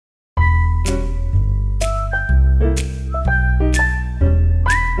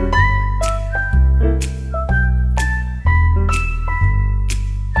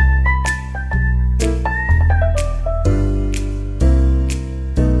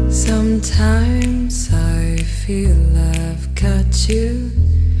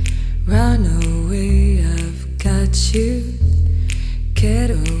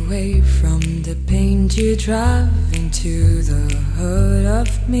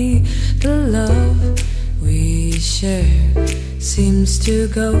me. The love we share seems to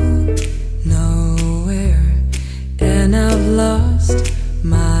go nowhere, and I've lost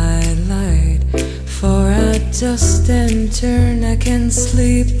my light. For I just and turn, I can't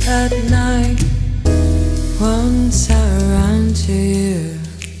sleep at night. Once I ran to you,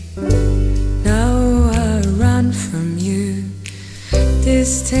 now I run from you.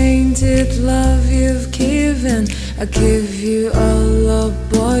 This tainted love you've given, I give you all a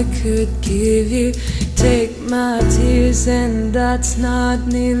boy could give you. Take my tears and that's not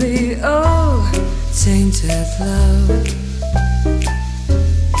nearly all. Tainted love,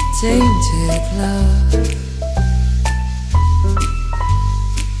 tainted love.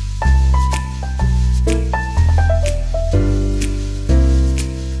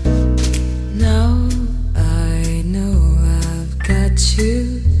 Now I know I've got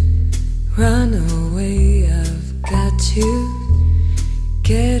to run away, I've got to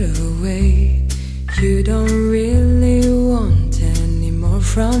get away. You don't really want any more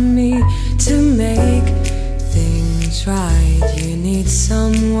from me. To make things right, you need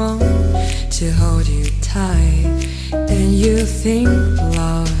someone to hold you tight. And you think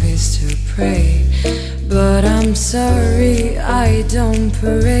love is to pray, but I'm sorry, I don't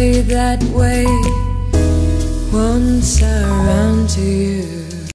pray that way. Once I ran to you,